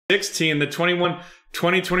16, the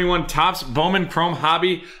 2021 Topps Bowman Chrome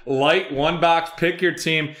Hobby Lite 1-box. Pick your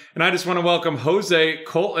team. And I just want to welcome Jose,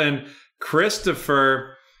 Colton,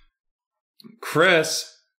 Christopher,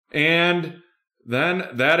 Chris, and then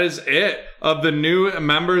that is it of the new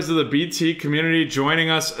members of the BT community joining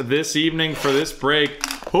us this evening for this break.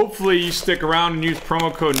 Hopefully you stick around and use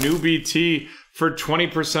promo code NEWBT for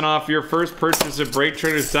 20% off your first purchase at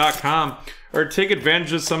BreakTraders.com, or take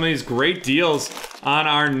advantage of some of these great deals on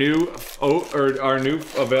our new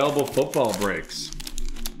available football breaks.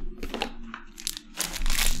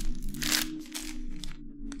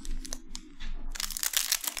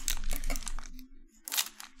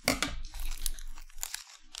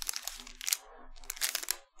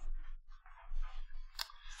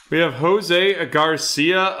 We have Jose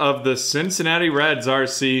Garcia of the Cincinnati Reds,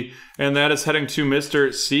 RC, and that is heading to Mr.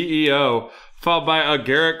 CEO, followed by a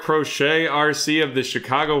Garrett Crochet, RC, of the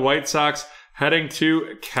Chicago White Sox, heading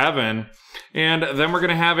to Kevin. And then we're going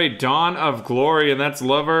to have a Dawn of Glory, and that's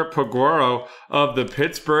Lover Paguero of the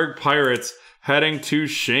Pittsburgh Pirates, heading to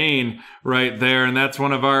Shane right there, and that's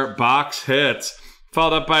one of our box hits,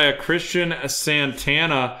 followed up by a Christian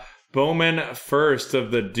Santana Bowman first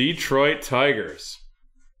of the Detroit Tigers.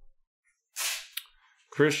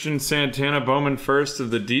 Christian Santana Bowman first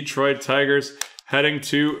of the Detroit Tigers, heading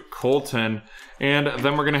to Colton. And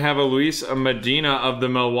then we're going to have a Luis Medina of the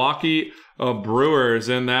Milwaukee Brewers,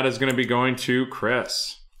 and that is going to be going to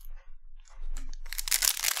Chris.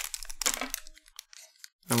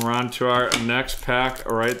 And we're on to our next pack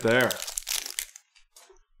right there.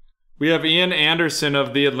 We have Ian Anderson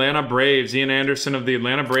of the Atlanta Braves. Ian Anderson of the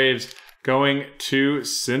Atlanta Braves going to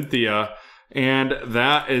Cynthia. And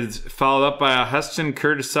that is followed up by a Heston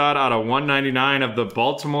Kjerstad out of 199 of the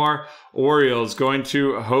Baltimore Orioles going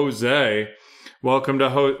to Jose. Welcome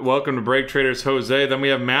to Break Traders, Jose. Then we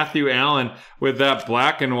have Matthew Allen with that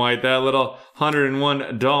black and white, that little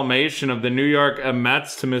 101 Dalmatian of the New York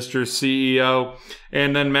Mets to Mr. CEO.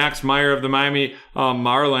 And then Max Meyer of the Miami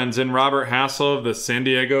Marlins and Robert Hassel of the San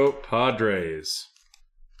Diego Padres.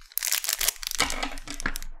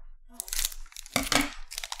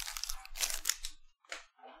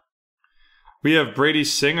 We have Brady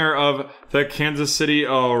Singer of the Kansas City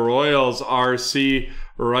Royals, RC,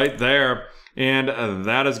 right there. And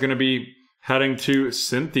that is going to be heading to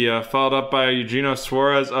Cynthia, followed up by Eugenio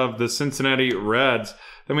Suarez of the Cincinnati Reds.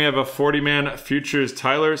 Then we have a 40-man futures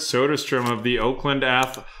Tyler Soderstrom of the Oakland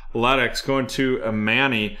Athletics going to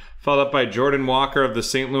Manny, followed up by Jordan Walker of the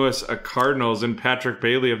St. Louis Cardinals and Patrick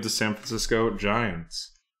Bailey of the San Francisco Giants.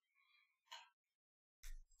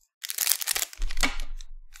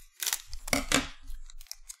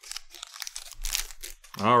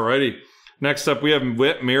 Alrighty. Next up, we have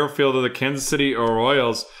Whit Merrifield of the Kansas City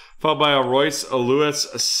Royals, followed by a Royce Lewis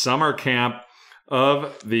Summer Camp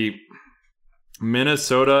of the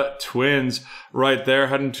Minnesota Twins right there,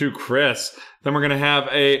 heading to Chris. Then we're going to have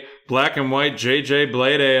a black and white J.J.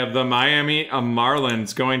 Bleday of the Miami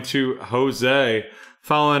Marlins going to Jose.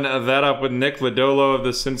 Following that up with Nick Lodolo of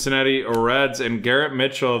the Cincinnati Reds and Garrett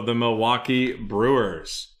Mitchell of the Milwaukee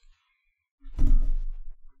Brewers.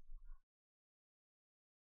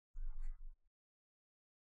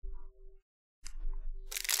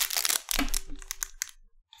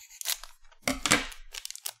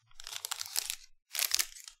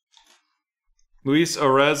 Luis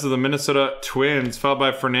Arez of the Minnesota Twins, followed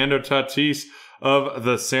by Fernando Tatis of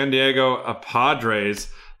the San Diego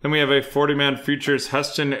Padres. Then we have a 40-man futures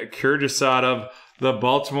Heston Kjerstad of the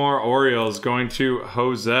Baltimore Orioles going to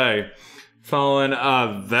Jose. Following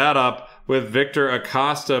that up with Victor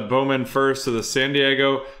Acosta Bowman first of the San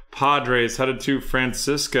Diego Padres, headed to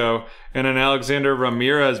Francisco. And an Alexander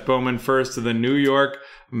Ramirez Bowman first of the New York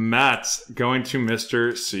Mets going to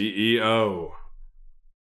Mr. CEO.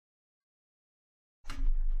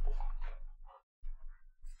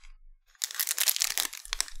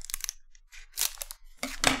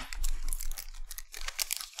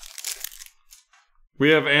 We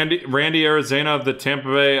have Randy Arozarena of the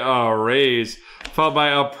Tampa Bay Rays, followed by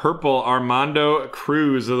a purple Armando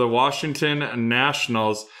Cruz of the Washington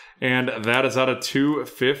Nationals, and that is out of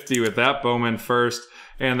 250 with that Bowman first,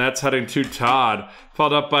 and that's heading to Todd,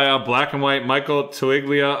 followed up by a black and white Michael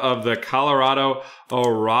Taliglia of the Colorado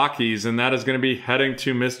Rockies, and that is going to be heading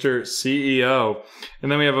to Mr. CEO.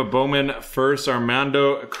 And then we have a Bowman first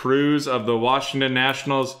Armando Cruz of the Washington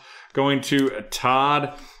Nationals going to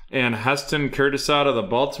Todd, and Heston Kjerstad of the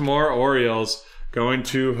Baltimore Orioles going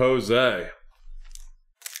to Jose.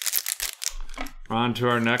 On to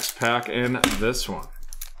our next pack in this one.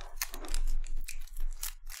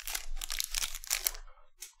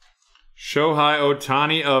 Shohei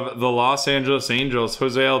Ohtani of the Los Angeles Angels,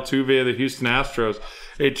 Jose Altuve of the Houston Astros,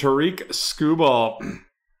 a Tariq Skubal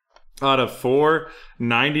out of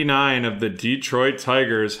 499 of the Detroit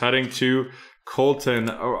Tigers, heading to Colton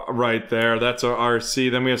right there. That's our RC.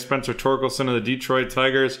 Then we have Spencer Torkelson of the Detroit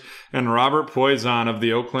Tigers and Robert Poison of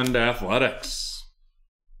the Oakland Athletics.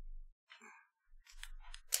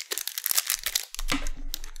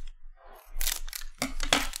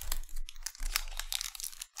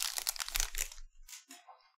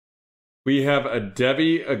 We have a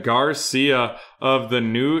Debbie Garcia of the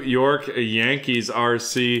New York Yankees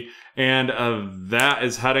RC, and that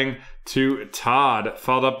is heading to Todd,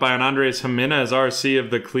 followed up by an Andres Jimenez RC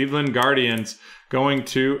of the Cleveland Guardians, going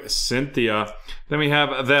to Cynthia. Then we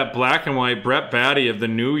have that black and white Brett Batty of the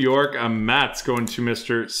New York Mets going to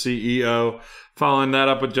Mr. CEO. Following that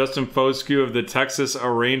up with Justin Foscue of the Texas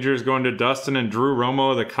Rangers going to Dustin, and Drew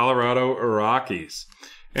Romo of the Colorado Rockies.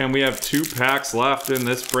 And we have 2 packs left in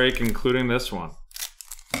this break, including this one.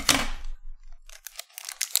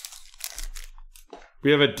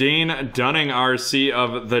 We have a Dane Dunning RC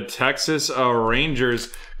of the Texas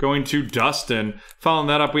Rangers going to Dustin. Following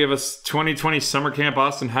that up, we have a 2020 Summer Camp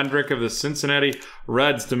Austin Hendrick of the Cincinnati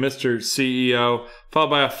Reds to Mr. CEO.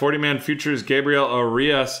 Followed by a 40-man Futures Gabriel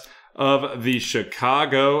Arias of the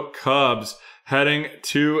Chicago Cubs heading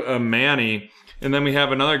to Manny. And then we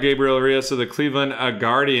have another Gabriel Arias of the Cleveland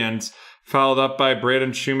Guardians, followed up by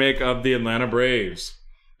Braden Shoemake of the Atlanta Braves.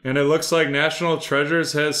 And it looks like National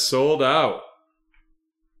Treasures has sold out.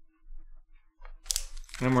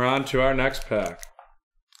 And we're on to our next pack.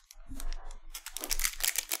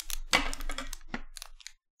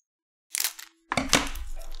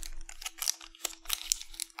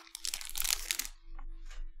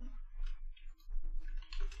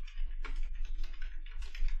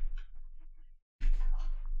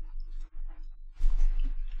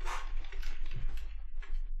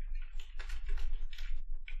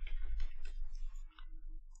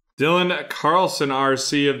 Dylan Carlson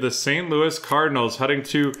RC of the St. Louis Cardinals heading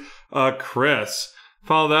to Chris.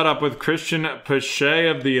 Follow that up with Christian Pache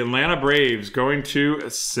of the Atlanta Braves going to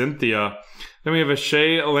Cynthia. Then we have a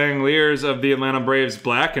Shea Langeliers of the Atlanta Braves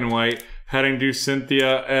black and white heading to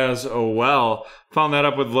Cynthia as well. Following that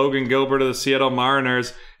up with Logan Gilbert of the Seattle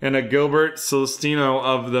Mariners and a Gilbert Celestino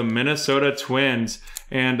of the Minnesota Twins.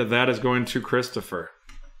 And that is going to Christopher.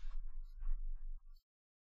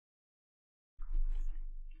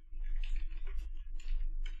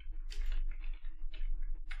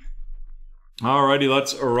 Alrighty,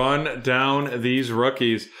 let's run down these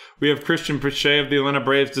rookies. We have Christian Pache of the Atlanta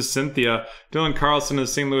Braves to Cynthia, Dylan Carlson of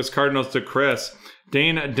the St. Louis Cardinals to Chris,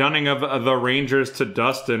 Dane Dunning of the Rangers to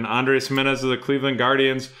Dustin, Andres Jimenez of the Cleveland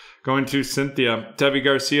Guardians going to Cynthia, Debbie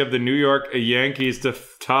Garcia of the New York Yankees to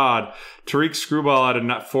Todd, Tariq Screwball out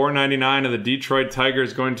of 499 of the Detroit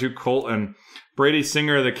Tigers going to Colton, Brady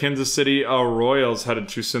Singer of the Kansas City Royals headed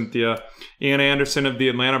to Cynthia, Ian Anderson of the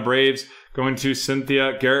Atlanta Braves going to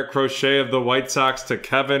Cynthia, Garrett Crochet of the White Sox to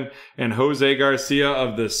Kevin, and Jose Garcia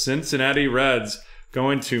of the Cincinnati Reds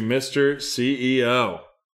going to Mr. CEO.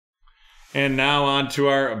 And now on to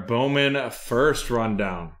our Bowman first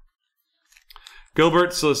rundown.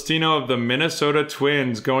 Gilbert Celestino of the Minnesota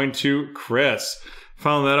Twins going to Chris.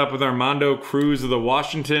 Following that up with Armando Cruz of the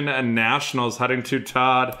Washington Nationals heading to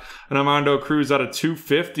Todd. And Armando Cruz out of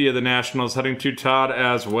 250 of the Nationals heading to Todd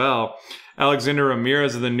as well. Alexander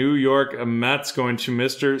Ramirez of the New York Mets going to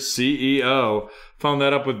Mr. CEO. Following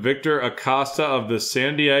that up with Victor Acosta of the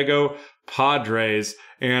San Diego Padres.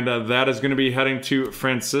 And that is going to be heading to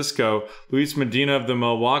Francisco. Luis Medina of the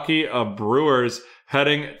Milwaukee Brewers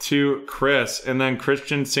heading to Chris. And then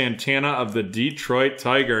Christian Santana of the Detroit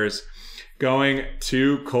Tigers going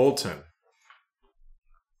to Colton.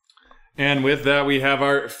 And with that, we have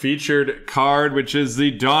our featured card, which is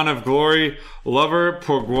the Dawn of Glory Lover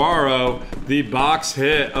Poguaro, the box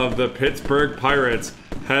hit of the Pittsburgh Pirates,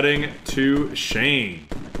 heading to Shane.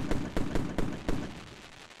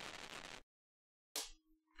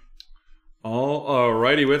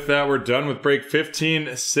 Alrighty, with that, we're done with break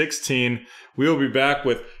 15-16. We'll be back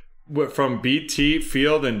with from BT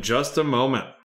Field in just a moment.